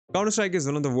Counter-Strike is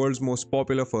one of the world's most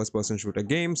popular first-person shooter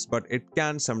games, but it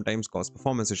can sometimes cause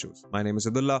performance issues. My name is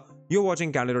Abdullah, you're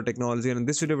watching Candid.Technology, and in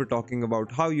this video we're talking about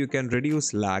how you can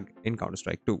reduce lag in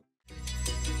Counter-Strike 2.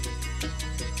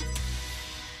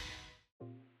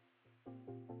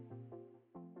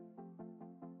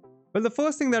 Well, the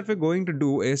first thing that we're going to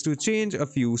do is to change a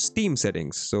few Steam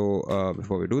settings. So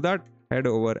before we do that, head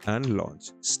over and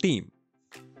launch Steam.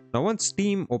 Now once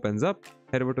Steam opens up,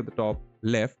 head over to the top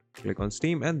left, click on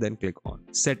Steam and then click on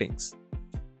Settings.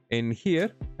 In here,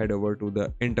 head over to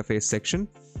the interface section.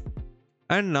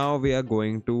 And now we are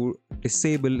going to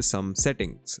disable some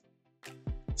settings.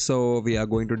 So we are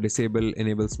going to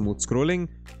enable smooth scrolling.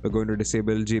 We're going to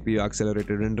disable GPU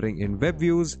accelerated rendering in web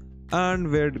views.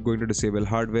 And we're going to disable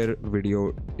hardware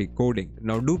video decoding.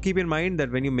 Now do keep in mind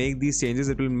that when you make these changes,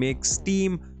 it will make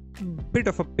Steam bit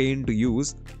of a pain to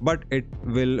use, but it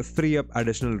will free up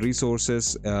additional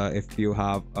resources if you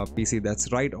have a PC that's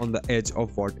right on the edge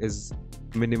of what is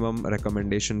minimum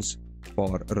recommendations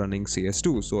for running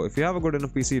CS2. So if you have a good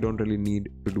enough PC, you don't really need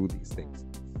to do these things.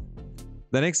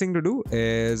 The next thing to do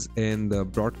is in the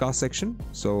broadcast section.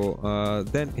 So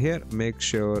then here, make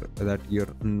sure that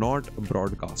you're not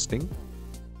broadcasting.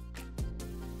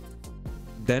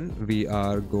 Then we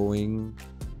are going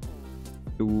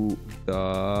to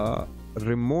the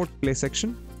remote play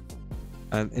section,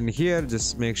 and in here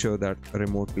just make sure that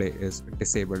remote play is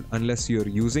disabled unless you're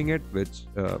using it, which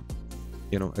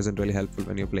isn't really helpful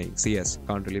when you're playing CS.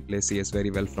 Can't really play CS very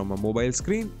well from a mobile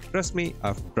screen, trust me,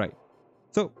 I've tried.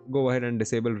 So go ahead and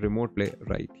disable remote play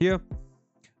right here.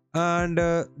 And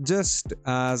just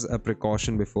as a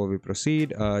precaution before we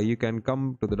proceed, you can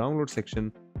come to the download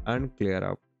section and clear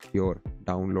up your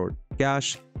download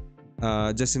cache,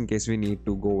 just in case we need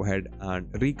to go ahead and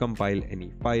recompile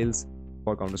any files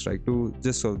for Counter-Strike 2,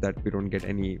 just so that we don't get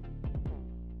any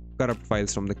corrupt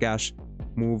files from the cache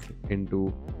moved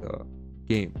into the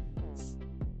game.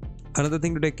 Another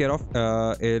thing to take care of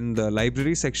in the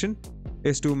library section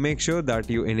is to make sure that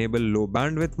you enable low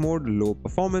bandwidth mode, low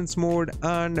performance mode,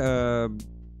 and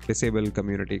disable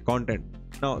community content.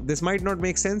 Now this might not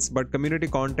make sense, but community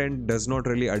content does not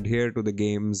really adhere to the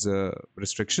game's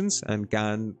restrictions and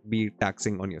can be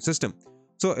taxing on your system.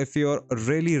 So if you're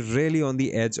really on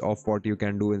the edge of what you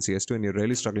can do in CS2 and you're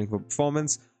really struggling for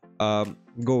performance,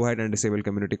 go ahead and disable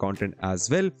community content as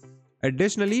well.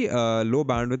 Additionally, low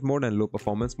bandwidth mode and low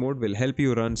performance mode will help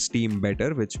you run Steam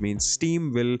better, which means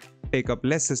Steam will take up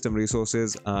less system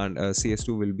resources and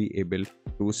CS2 will be able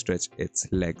to stretch its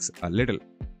legs a little.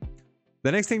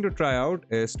 The next thing to try out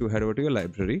is to head over to your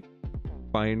library,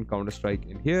 find Counter-Strike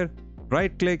in here,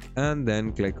 right click and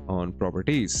then click on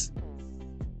properties.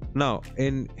 Now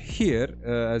in here,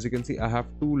 as you can see, I have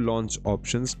two launch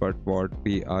options, but what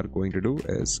we are going to do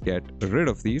is get rid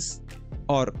of these,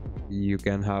 or you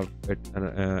can have it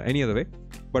any other way.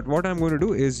 But what I'm going to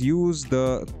do is use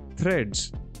the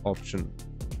threads option.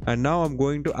 And now I'm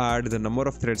going to add the number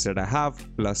of threads that I have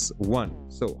plus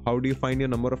 1. So how do you find your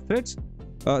number of threads?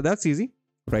 That's easy.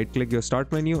 Right click your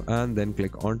start menu and then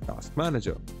click on task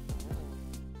manager.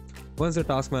 Once the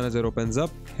task manager opens up,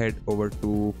 head over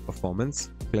to performance,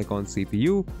 click on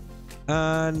CPU,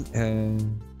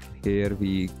 and here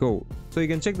we go. So you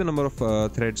can check the number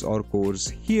of threads or cores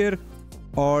here.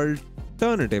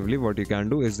 Alternatively, what you can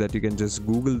do is that you can just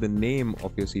Google the name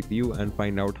of your CPU and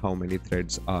find out how many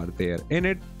threads are there in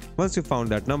it. Once you found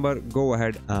that number, go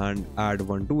ahead and add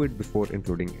 1 to it before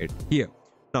including it here.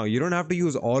 Now you don't have to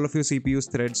use all of your CPU's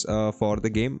threads for the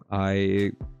game.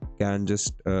 I can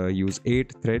just use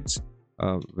 8 threads,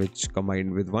 which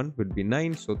combined with 1 would be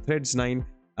 9. So threads 9,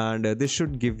 and this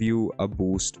should give you a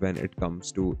boost when it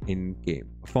comes to in-game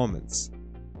performance.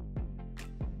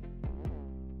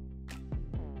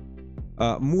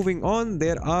 Moving on,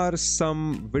 there are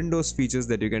some Windows features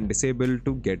that you can disable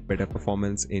to get better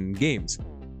performance in games.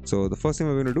 So the first thing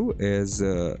we're going to do is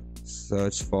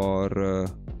search for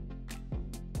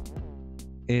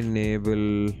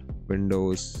enable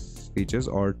Windows features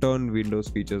or turn Windows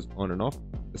features on and off.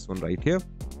 This one right here.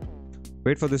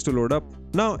 Wait for this to load up.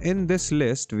 Now in this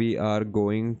list, we are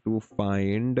going to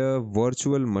find a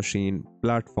virtual machine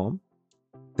platform.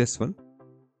 This one.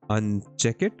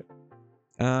 Uncheck it.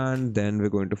 And then we're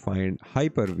going to find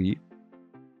Hyper-V,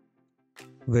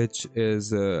 which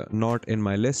is not in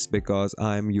my list because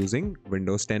I'm using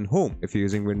Windows 10 Home. If you're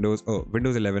using Windows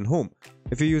 11 Home.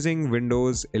 If you're using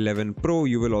Windows 11 Pro,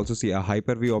 you will also see a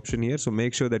Hyper-V option here. So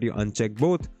make sure that you uncheck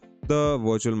both the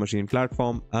virtual machine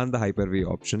platform and the Hyper-V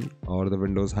option, or the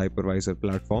Windows Hypervisor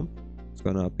platform. It's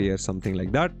gonna appear something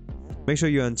like that. Make sure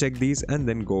you uncheck these and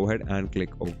then go ahead and click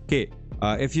OK.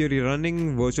 If you're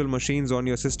running virtual machines on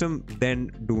your system,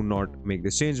 then do not make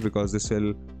this change, because this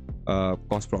will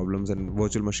cause problems and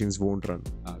virtual machines won't run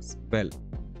as well.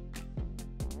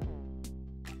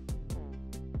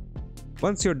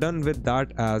 Once you're done with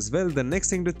that as well, the next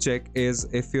thing to check is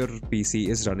if your PC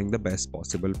is running the best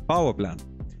possible power plan.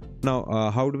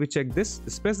 Now, how do we check this?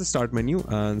 Just press the start menu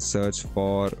and search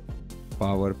for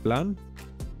power plan.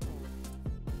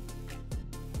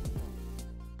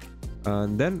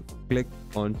 And then click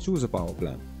on choose a power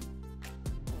plan.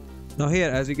 Now here,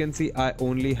 as you can see, I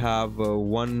only have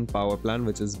one power plan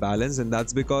which is balanced, and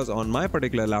that's because on my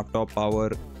particular laptop,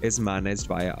 power is managed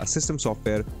via a system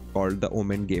software called the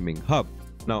Omen Gaming Hub.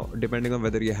 Now, depending on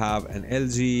whether you have an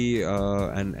LG,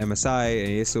 an MSI, an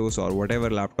Asus, or whatever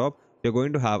laptop, you're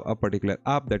going to have a particular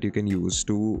app that you can use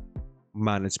to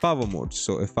manage power modes.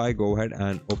 So if I go ahead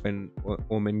and open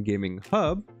Omen Gaming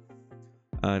Hub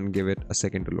and give it a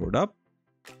second to load up,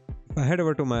 if I head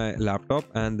over to my laptop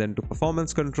and then to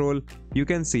performance control, you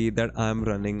can see that I'm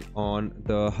running on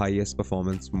the highest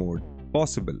performance mode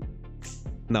possible.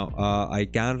 Now, I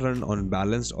can run on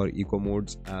balanced or eco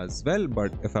modes as well,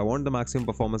 but if I want the maximum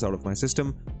performance out of my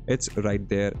system, it's right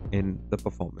there in the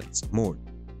performance mode.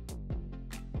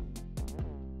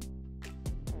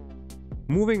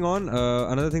 Moving on,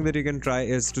 another thing that you can try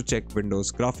is to check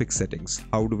Windows graphics settings.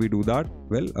 How do we do that?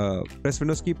 Well, press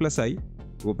Windows key plus I,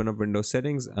 open up Windows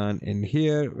settings, and in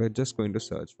here we're just going to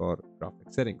search for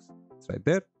graphics settings. It's right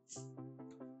there.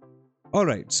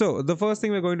 Alright, so the first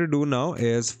thing we're going to do now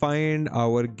is find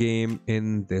our game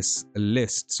in this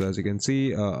list. So as you can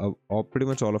see, pretty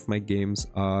much all of my games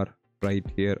are right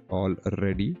here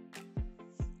already,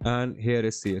 and here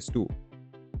is CS2.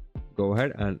 Go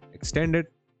ahead and extend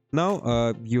it.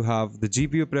 Now you have the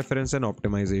GPU preference and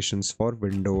optimizations for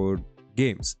windowed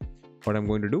games. What I'm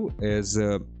going to do is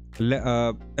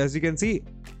as you can see,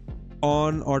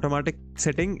 on automatic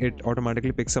setting, it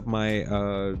automatically picks up my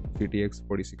GTX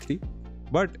 4060,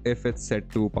 but if it's set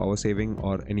to power saving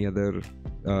or any other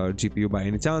GPU by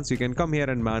any chance, you can come here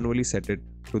and manually set it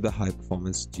to the high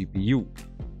performance GPU.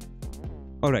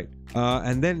 Alright,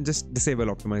 and then just disable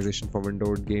optimization for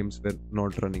windowed games. We're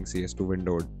not running CS2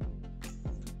 windowed.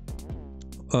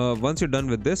 Once you're done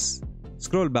with this,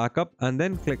 scroll back up and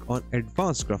then click on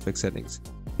advanced graphics settings.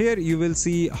 Here you will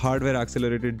see hardware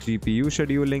accelerated GPU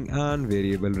scheduling and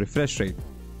variable refresh rate.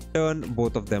 Turn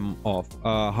both of them off.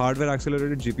 Hardware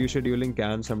accelerated GPU scheduling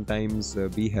can sometimes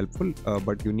be helpful,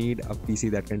 but you need a PC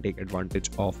that can take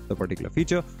advantage of the particular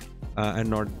feature and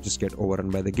not just get overrun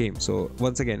by the game. So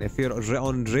once again, if you're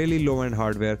on really low end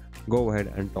hardware, go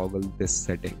ahead and toggle this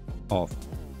setting off.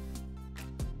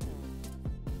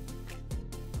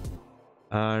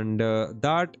 And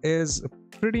that is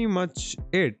pretty much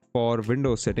it for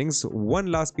Windows settings. One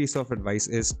last piece of advice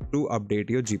is to update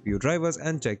your GPU drivers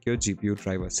and check your GPU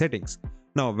driver settings.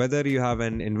 Now, whether you have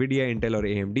an NVIDIA, Intel or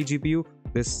AMD GPU,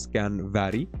 this can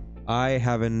vary. I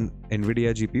have an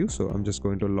NVIDIA GPU, so I'm just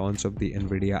going to launch up the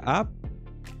NVIDIA app.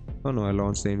 Oh no, I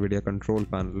launched the NVIDIA control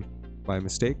panel by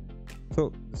mistake.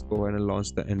 So let's go ahead and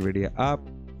launch the NVIDIA app.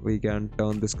 We can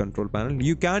turn this control panel.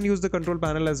 You can use the control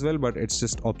panel as well, but it's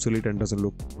just obsolete and doesn't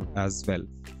look as well.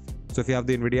 So if you have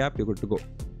the NVIDIA app, you're good to go.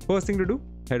 First thing to do,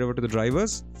 head over to the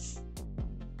drivers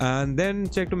and then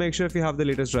check to make sure if you have the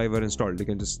latest driver installed. You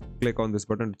can just click on this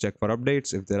button to check for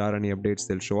updates. If there are any updates,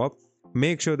 they'll show up.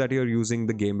 Make sure that you're using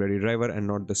the game ready driver and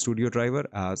not the studio driver,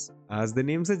 as the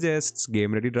name suggests,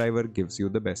 game ready driver gives you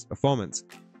the best performance.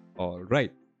 All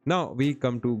right, now we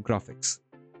come to graphics.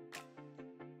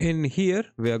 In here,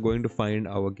 we are going to find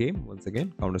our game. Once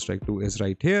again, Counter-Strike 2 is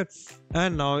right here.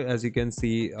 And now, as you can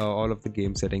see, all of the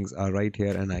game settings are right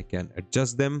here and I can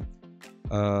adjust them.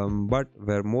 But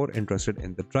we're more interested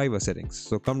in the driver settings.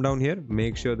 So come down here,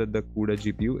 make sure that the CUDA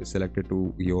GPU is selected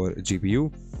to your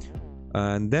GPU.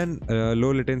 And then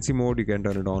low latency mode, you can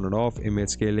turn it on and off. Image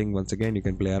scaling, once again, you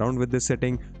can play around with this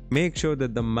setting. Make sure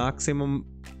that the maximum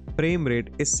frame rate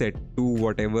is set to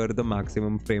whatever the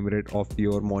maximum frame rate of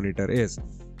your monitor is.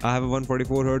 I have a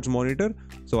 144 Hz monitor,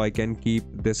 so I can keep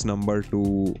this number to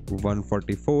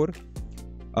 144.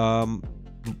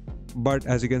 But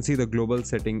as you can see, the global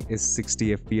setting is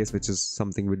 60 FPS, which is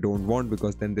something we don't want,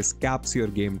 because then this caps your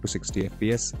game to 60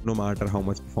 FPS no matter how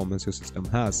much performance your system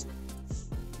has.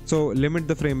 So limit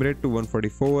the frame rate to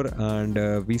 144 and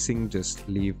VSync, just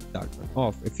leave that one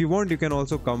off. If you want, you can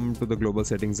also come to the global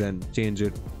settings and change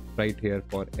it right here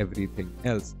for everything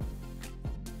else.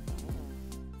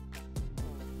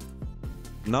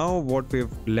 Now what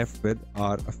we've left with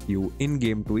are a few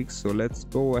in-game tweaks. So let's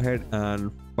go ahead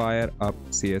and fire up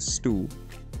CS2.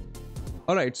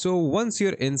 Alright, so once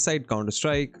you're inside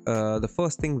Counter-Strike, the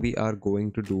first thing we are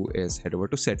going to do is head over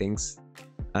to settings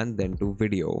and then to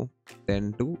video,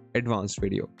 then to advanced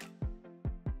video.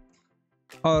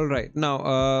 Alright,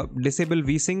 now disable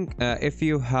VSync. If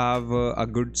you have a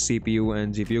good CPU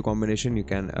and GPU combination, you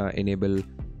can enable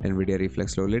NVIDIA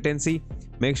Reflex Low Latency.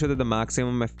 Make sure that the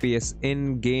maximum FPS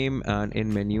in game and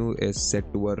in menu is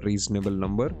set to a reasonable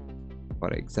number. For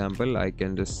example, I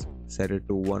can just set it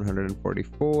to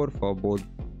 144 for both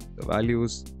the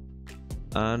values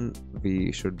and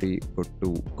we should be good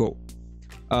to go.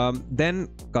 Then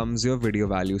comes your video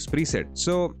values preset.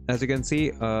 So as you can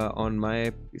see on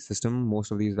my system,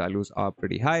 most of these values are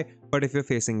pretty high, but if you're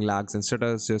facing lags and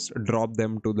stutters, just drop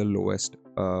them to the lowest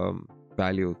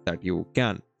value that you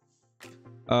can.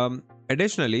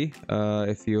 Additionally,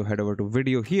 if you head over to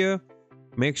video here,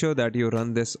 make sure that you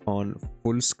run this on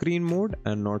full screen mode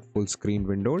and not full screen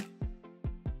windowed.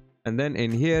 And then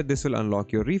in here, this will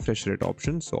unlock your refresh rate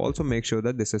option. So also make sure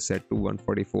that this is set to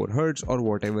 144 Hz or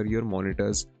whatever your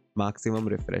monitor's maximum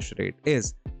refresh rate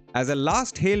is. As a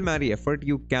last Hail Mary effort,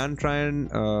 you can try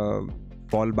and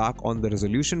fall back on the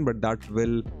resolution, but that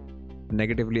will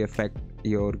negatively affect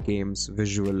your game's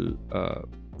visual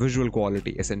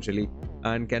quality essentially,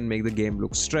 and can make the game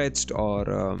look stretched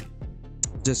or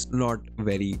just not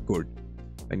very good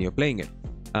when you're playing it.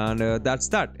 And that's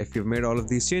that. If you've made all of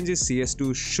these changes,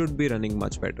 CS2 should be running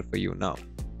much better for you now.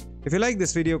 If you like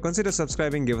this video, consider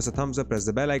subscribing, give us a thumbs up, press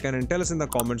the bell icon and tell us in the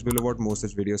comments below what more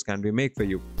such videos can we make for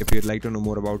you. If you'd like to know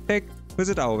more about tech,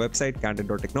 visit our website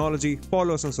Candid.Technology,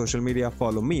 follow us on social media,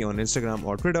 follow me on Instagram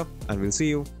or Twitter, and we'll see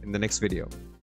you in the next video.